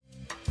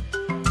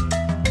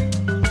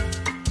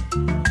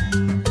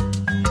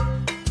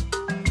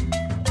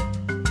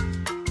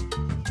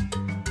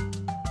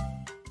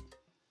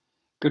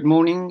Good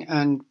morning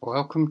and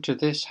welcome to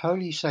this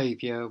Holy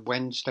Saviour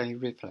Wednesday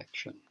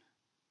reflection.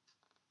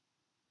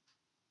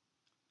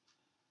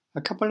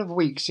 A couple of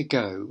weeks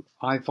ago,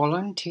 I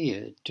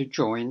volunteered to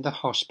join the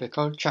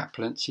hospital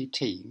chaplaincy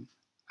team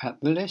at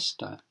the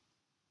Lister.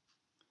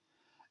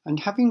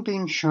 And having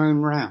been shown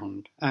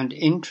round and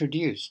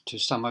introduced to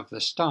some of the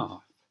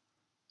staff,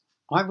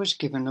 I was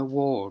given a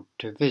ward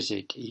to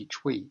visit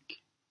each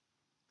week.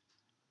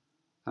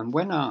 And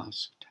when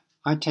asked,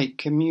 I take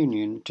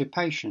communion to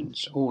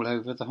patients all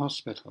over the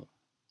hospital.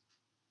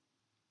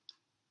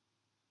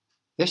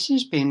 This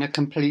has been a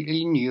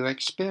completely new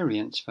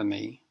experience for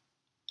me,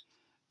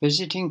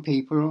 visiting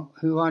people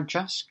who are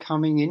just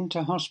coming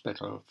into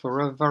hospital for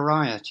a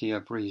variety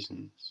of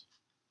reasons,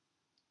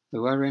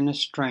 who are in a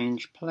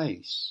strange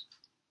place,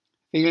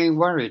 feeling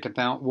worried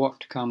about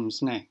what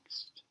comes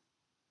next.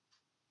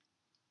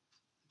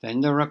 Then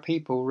there are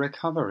people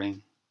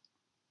recovering,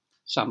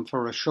 some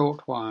for a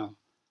short while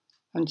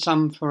and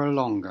some for a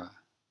longer.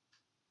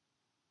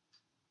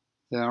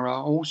 There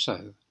are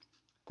also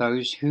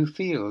those who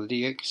feel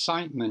the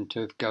excitement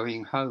of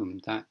going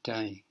home that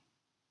day.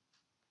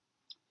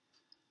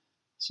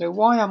 So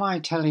why am I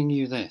telling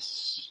you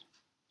this?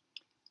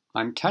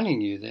 I'm telling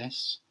you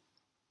this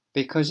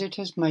because it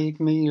has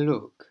made me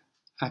look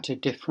at a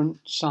different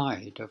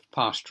side of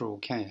pastoral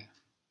care.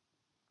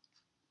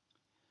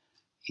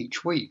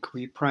 Each week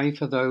we pray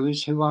for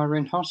those who are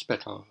in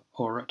hospital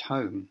or at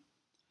home,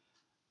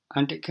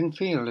 and it can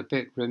feel a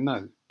bit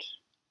remote,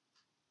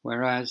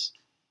 whereas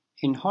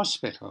in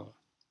hospital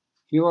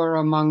you are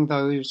among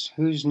those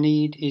whose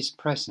need is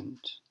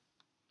present,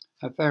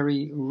 a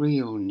very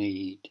real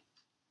need.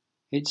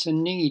 It's a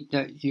need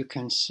that you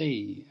can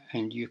see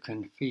and you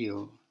can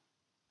feel.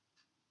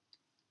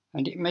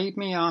 And it made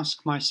me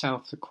ask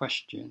myself the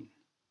question,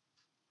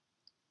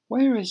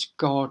 where is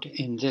God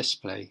in this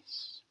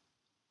place?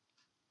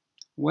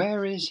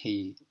 Where is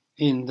He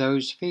in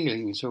those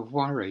feelings of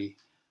worry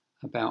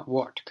about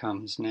what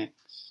comes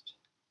next?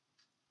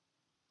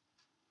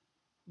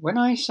 When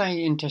I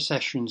say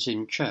intercessions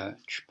in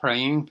church,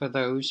 praying for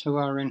those who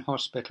are in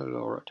hospital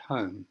or at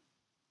home,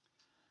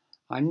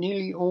 I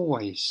nearly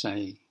always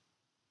say,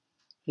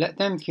 let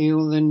them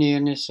feel the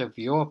nearness of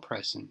your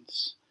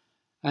presence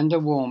and the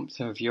warmth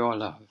of your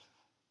love.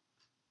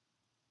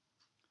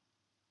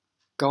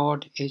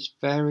 God is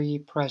very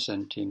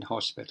present in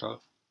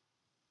hospital.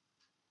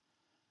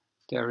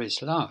 There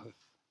is love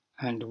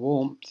and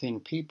warmth in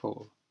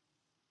people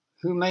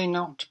who may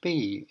not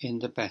be in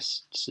the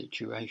best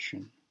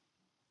situation.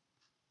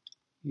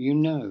 You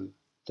know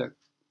that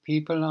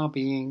people are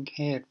being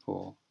cared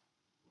for,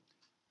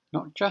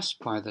 not just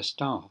by the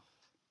staff,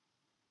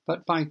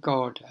 but by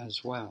God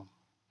as well.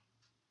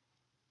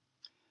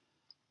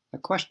 The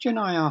question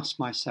I ask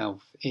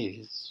myself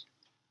is,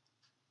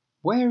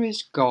 where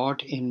is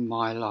God in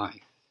my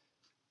life?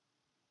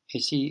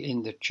 Is He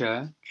in the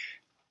church,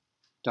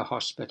 the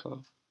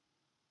hospital,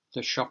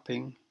 the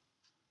shopping,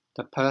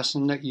 the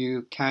person that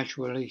you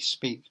casually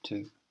speak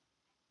to?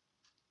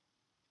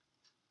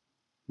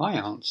 My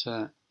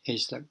answer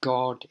is that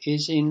God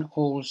is in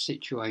all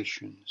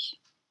situations,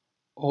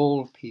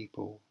 all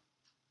people.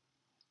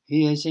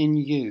 He is in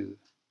you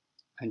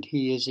and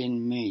He is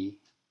in me,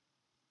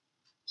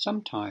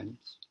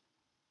 sometimes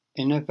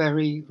in a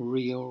very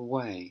real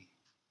way,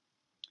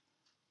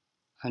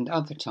 and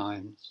other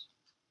times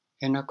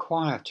in a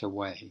quieter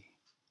way,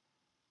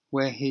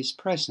 where His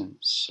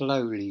presence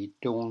slowly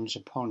dawns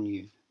upon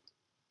you.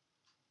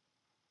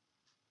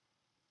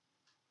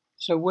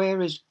 So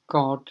where is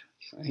God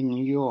in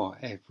your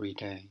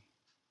everyday?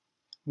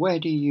 Where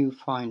do you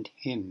find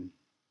Him?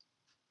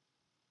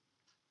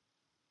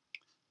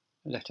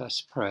 Let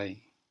us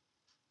pray.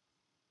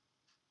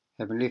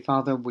 Heavenly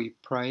Father, we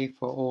pray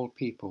for all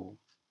people,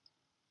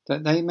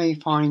 that they may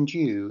find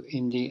you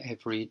in the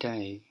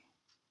everyday,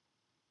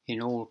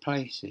 in all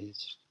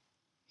places,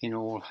 in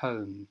all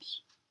homes,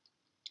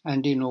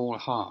 and in all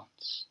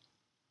hearts.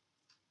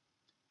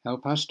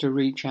 Help us to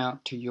reach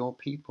out to your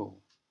people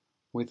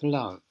with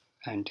love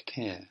and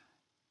care,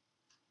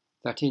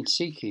 that in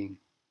seeking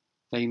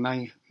they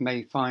may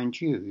find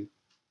you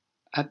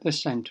at the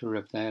centre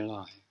of their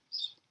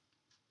lives.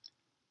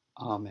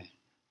 Amen.